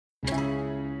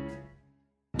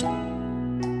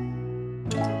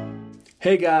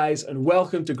Hey guys, and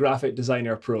welcome to Graphic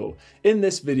Designer Pro. In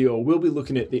this video, we'll be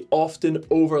looking at the often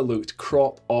overlooked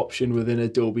crop option within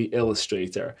Adobe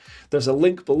Illustrator. There's a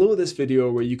link below this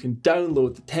video where you can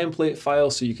download the template file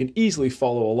so you can easily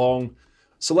follow along.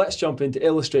 So let's jump into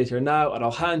Illustrator now, and I'll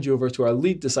hand you over to our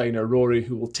lead designer, Rory,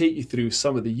 who will take you through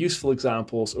some of the useful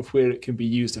examples of where it can be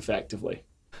used effectively.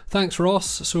 Thanks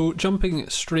Ross. So jumping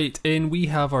straight in, we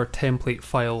have our template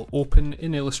file open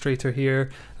in Illustrator here,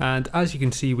 and as you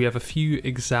can see we have a few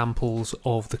examples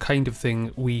of the kind of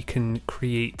thing we can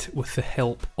create with the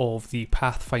help of the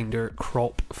pathfinder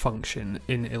crop function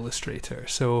in Illustrator.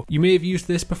 So you may have used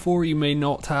this before, you may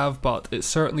not have, but it's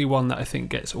certainly one that I think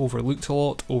gets overlooked a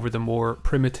lot over the more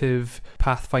primitive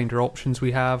pathfinder options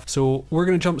we have. So we're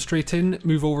going to jump straight in,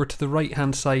 move over to the right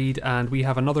hand side, and we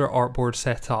have another artboard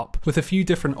set up with a few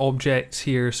different objects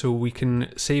here, so we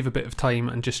can save a bit of time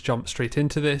and just jump straight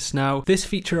into this. Now, this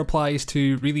feature applies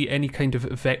to really any kind of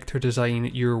vector design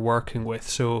you're working with.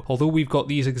 So although we've got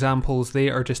these examples, they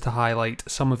are just to highlight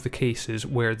some of the cases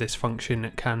where this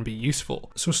function can be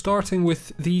useful. So starting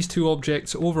with these two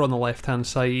objects over on the left hand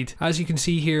side, as you can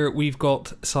see here, we've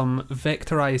got some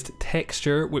vectorized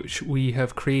texture which we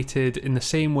have created in the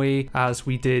same way as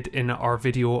we did in our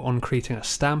video on creating a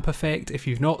stamp effect. If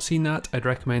you've not seen that, I'd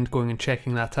recommend going and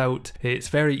checking that out. It's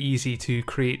very easy to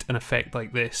create an effect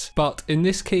like this, but in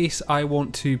this case I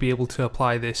want to be able to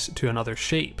apply this to another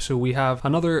shape. So we have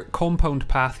another compound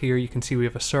path here. You can see we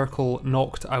have a circle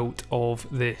knocked out of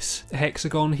this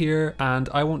hexagon here, and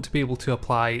I want to be able to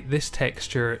apply this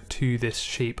texture to this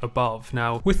shape above.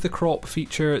 Now with the crop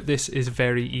feature, this is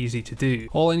very easy to do.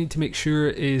 All I need to make sure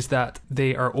is that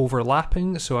they are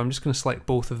overlapping, so I'm just going to select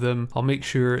both of them. I'll make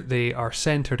sure they are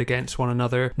centered against one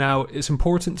another. Now it's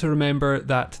important to remember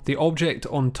that the object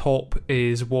on top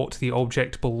is what the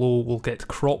object below will get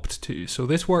cropped to. So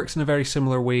this works in a very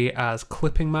similar way as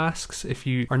clipping masks. If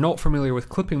you are not familiar with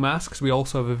clipping masks, we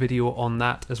also have a video on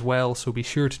that as well, so be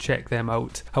sure to check them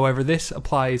out. However, this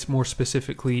applies more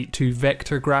specifically to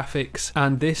vector graphics,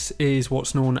 and this is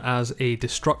what's known as a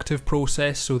destructive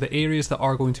process. So the areas that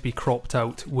are going to be cropped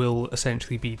out will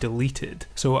essentially be deleted.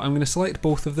 So I'm going to select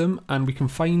both of them, and we can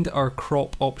find our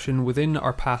crop option within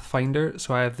our pathfinder.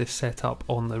 So I have this set up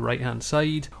on the right hand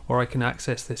side, or I can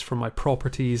access this from my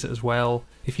properties as well.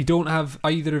 If you don't have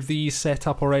either of these set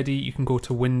up already, you can go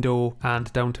to Window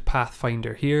and down to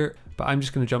Pathfinder here. But I'm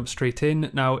just going to jump straight in.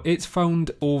 Now it's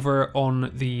found over on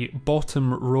the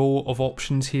bottom row of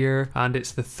options here, and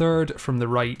it's the third from the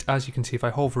right. As you can see, if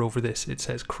I hover over this, it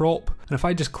says crop, and if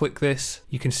I just click this,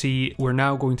 you can see we're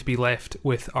now going to be left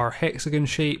with our hexagon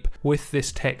shape with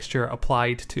this texture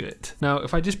applied to it. Now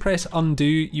if I just press undo,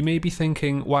 you may be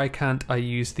thinking, why can't I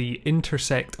use the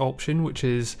intersect option, which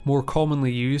is more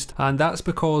commonly used? And that's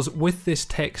because with this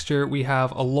texture we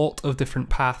have a lot of different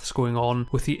paths going on.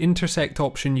 With the intersect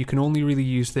option, you can only really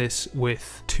use this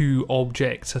with two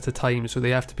objects at a time, so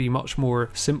they have to be much more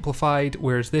simplified,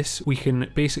 whereas this we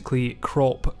can basically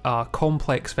crop a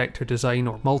complex vector design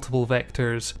or multiple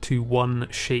vectors to one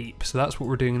shape. So that's what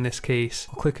we're doing in this case.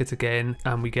 I'll click it again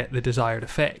and we get the desired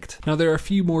effect. Now there are a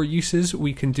few more uses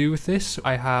we can do with this.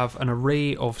 I have an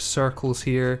array of circles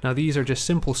here. Now these are just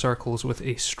simple circles with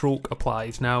a stroke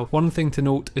applied. Now one thing to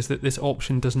note is that this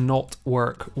option does not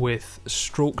work with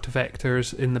stroked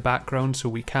vectors in the background, so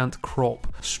we can't crop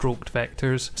stroked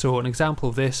vectors. So an example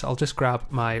of this, I'll just grab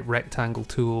my rectangle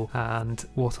tool, and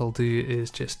what I'll do is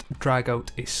just drag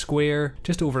out a square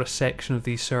just over a section of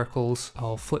these circles.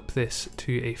 I'll flip this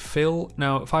to a fill.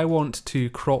 Now if I want to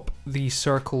crop these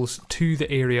circles to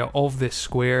the area of this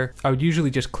square, I would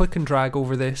usually just click and drag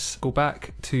over this, go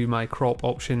back to my crop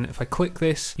option. If I click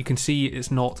this, you can see it's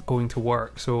not going to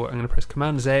work, so I'm going to press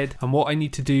Command Z, and what I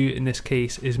need to do in this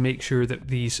case is make sure that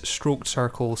these stroked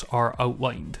circles are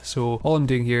outlined. So all I'm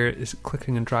doing here is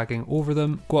clicking and dragging over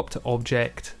them, go up to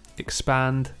Object,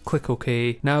 expand, click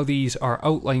OK. Now these are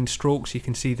outlined strokes. You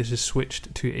can see this is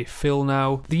switched to a fill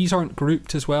now. These aren't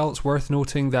grouped as well. It's worth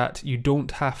noting that you don't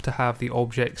have to have the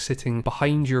object sitting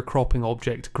behind your cropping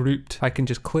object grouped. I can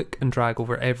just click and drag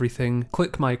over everything,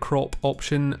 click my crop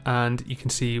option, and you can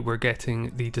see we're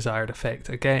getting the desired effect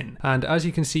again. And as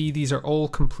you can see, these are all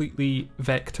completely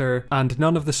vector, and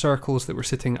none of the circles that were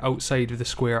sitting outside of the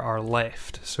square are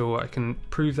left. So I can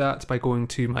prove that by going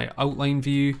to my outline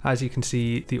view. As you can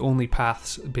see, the only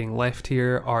paths being left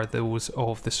here are those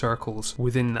of the circles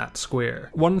within that square.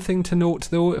 One thing to note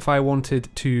though, if I wanted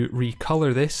to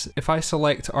recolor this, if I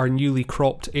select our newly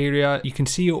cropped area, you can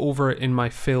see over in my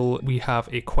fill we have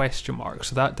a question mark,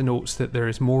 so that denotes that there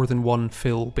is more than one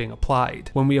fill being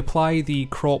applied. When we apply the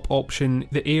crop option,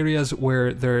 the areas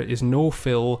where there is no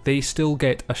fill, they still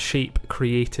get a shape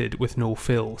created with no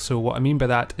fill. So what I mean by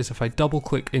that is if I double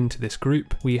click into this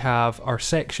group, we have our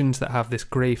sections that have this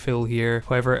grey fill here.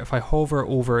 However, if I hover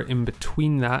over in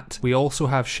between that, we also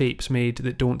have shapes made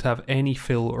that don't have any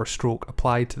fill or stroke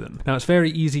applied to them. Now it's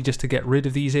very easy just to get rid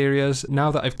of these areas.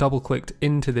 Now that I've double clicked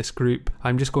into this group,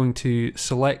 I'm just going to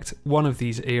select one of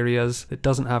these areas that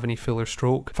doesn't have any fill or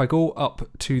stroke. If I go up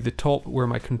to the top where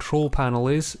my control panel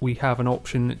is, we have an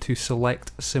option to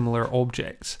select similar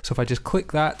objects. So if I just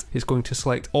click that, it's going to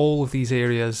select all of these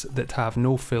areas that have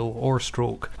no fill or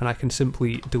stroke, and I can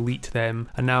simply delete them.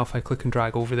 And now if I click and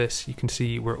drag over this, you can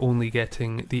see we're only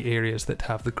getting the areas that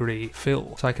have the grey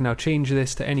fill. So I can now change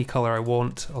this to any colour I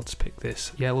want. I'll just pick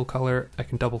this yellow colour. I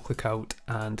can double click out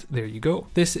and there you go.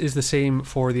 This is the same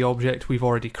for the object we've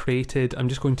already created. I'm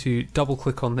just going to double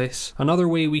click on this. Another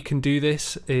way we can do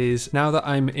this is, now that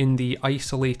I'm in the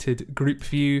isolated group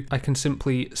view, I can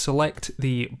simply select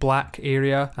the black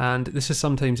area, and this is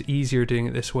sometimes easier doing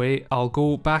it this way. I'll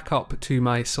go back up to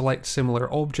my select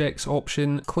similar objects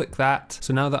option, click that.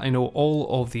 So now that I know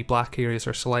all of the black areas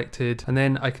are selected, and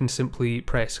then I can simply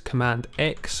press Command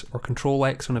X or Control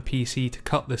X on a PC to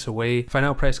cut this away. If I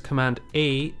now press Command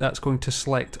A, that's going to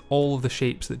select all of the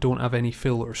shapes that don't have any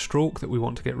fill or stroke that we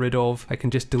want to get rid of. I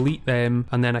can just delete them,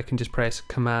 and then I can just press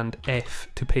Command F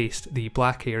to paste the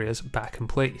black areas back in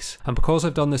place. And because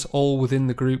I've done this all within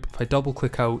the group, if I double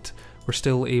click out, we're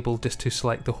still able just to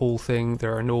select the whole thing.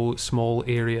 There are no small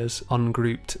areas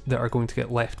ungrouped that are going to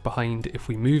get left behind if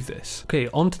we move this. Okay,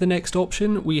 on to the next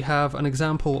option. We have an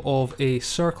example of a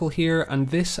circle here, and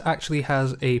this actually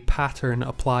has a pattern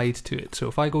applied to it. So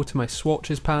if I go to my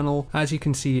swatches panel, as you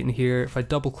can see in here, if I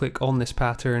double click on this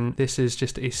pattern, this is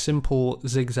just a simple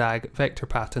zigzag vector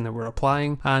pattern that we're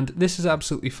applying, and this is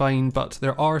absolutely fine, but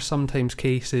there are sometimes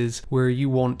cases where you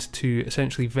want to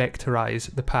essentially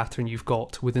vectorize the pattern you've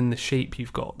got within the shape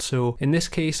you've got. So in this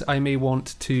case, I may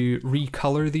want to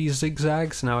recolor these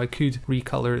zigzags. Now I could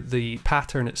recolor the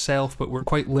pattern itself, but we're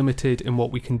quite limited in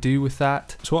what we can do with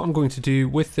that. So what I'm going to do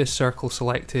with this circle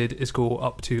selected is go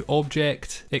up to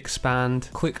Object, Expand,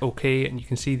 click OK, and you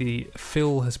can see the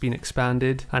fill has been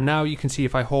expanded. And now you can see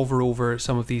if I hover over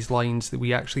some of these lines that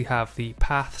we actually have the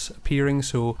paths appearing.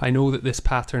 So I know that this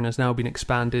pattern has now been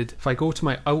expanded. If I go to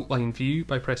my outline view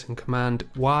by pressing Command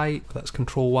Y, that's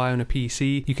Control Y on a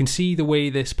PC, you can see the way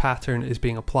this pattern is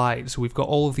being applied. So we've got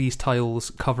all of these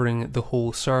tiles covering the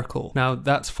whole circle. Now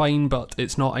that's fine, but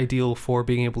it's not ideal for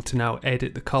being able to now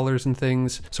edit the colors and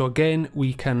things. So again,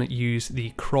 we can use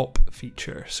the crop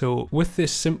feature. So with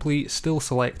this simply still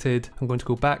selected, I'm going to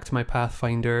go back to my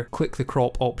pathfinder, click the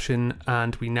crop option,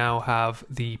 and we now have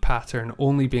the pattern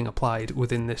only being applied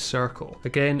within this circle.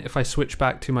 Again, if I switch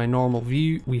back to my normal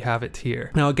view, we have it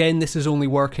here. Now again, this is only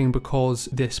working because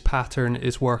this pattern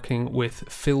is working with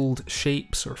filled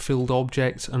shapes or filled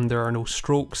objects and there are no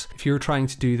strokes. If you're trying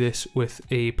to do this with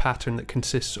a pattern that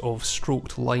consists of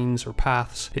stroked lines or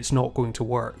paths, it's not going to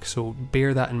work, so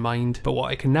bear that in mind. But what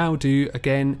I can now do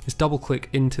again is double click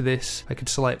into this. I could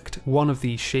select one of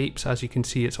these shapes. As you can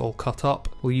see, it's all cut up.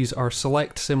 We'll use our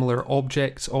select similar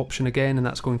objects option again, and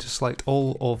that's going to select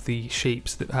all of the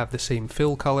shapes that have the same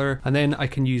fill color. And then I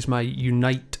can use my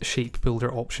unite shape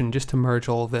builder option just to merge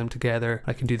all of them together.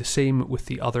 I can do the same with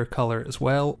the other color as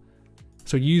well.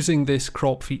 So using this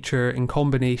crop feature in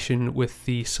combination with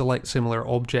the select similar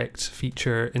objects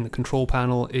feature in the control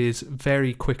panel is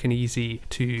very quick and easy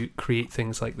to create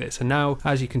things like this. And now,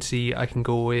 as you can see, I can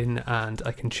go in and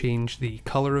I can change the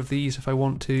color of these if I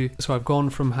want to. So I've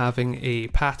gone from having a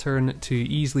pattern to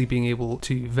easily being able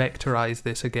to vectorize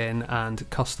this again and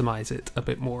customize it a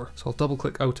bit more. So I'll double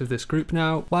click out of this group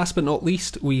now. Last but not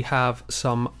least, we have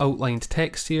some outlined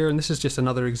text here, and this is just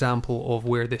another example of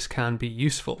where this can be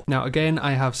useful. Now again,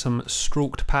 I have some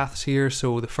stroked paths here,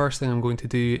 so the first thing I'm going to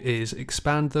do is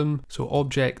expand them. So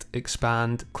Object,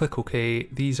 Expand, click OK.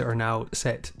 These are now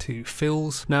set to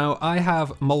fills. Now I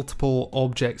have multiple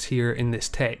objects here in this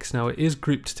text. Now it is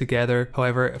grouped together.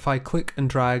 However, if I click and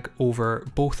drag over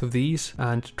both of these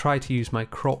and try to use my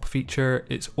crop feature,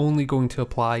 it's only going to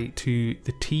apply to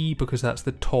the T because that's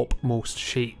the topmost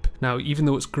shape. Now, even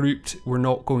though it's grouped, we're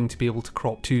not going to be able to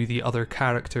crop to the other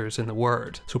characters in the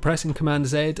word. So pressing Command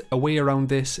Z, a way around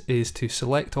this is to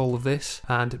select all of this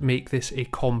and make this a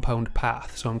compound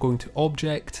path. So I'm going to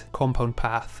Object, Compound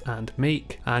Path, and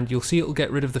Make, and you'll see it'll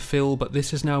get rid of the fill, but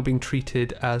this is now being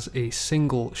treated as a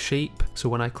single shape. So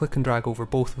when I click and drag over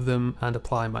both of them and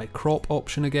apply my crop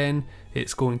option again,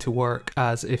 it's going to work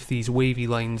as if these wavy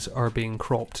lines are being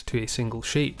cropped to a single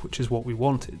shape, which is what we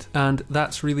wanted. And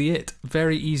that's really it.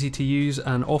 Very easy to use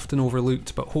and often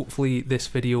overlooked, but hopefully this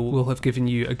video will have given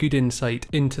you a good insight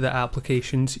into the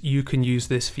applications you can use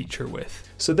this feature with.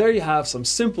 So there you have some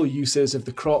simple uses of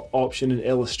the crop option in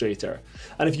Illustrator.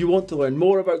 And if you want to learn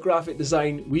more about graphic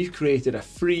design, we've created a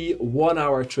free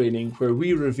 1-hour training where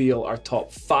we reveal our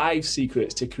top 5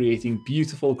 secrets to creating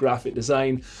beautiful graphic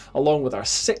design, along with our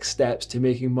 6 steps to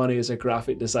making money as a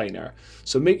graphic designer.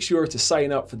 So make sure to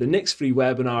sign up for the next free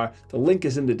webinar. The link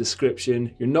is in the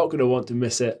description. You're not going to want to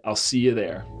miss it. I'll see you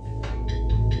there.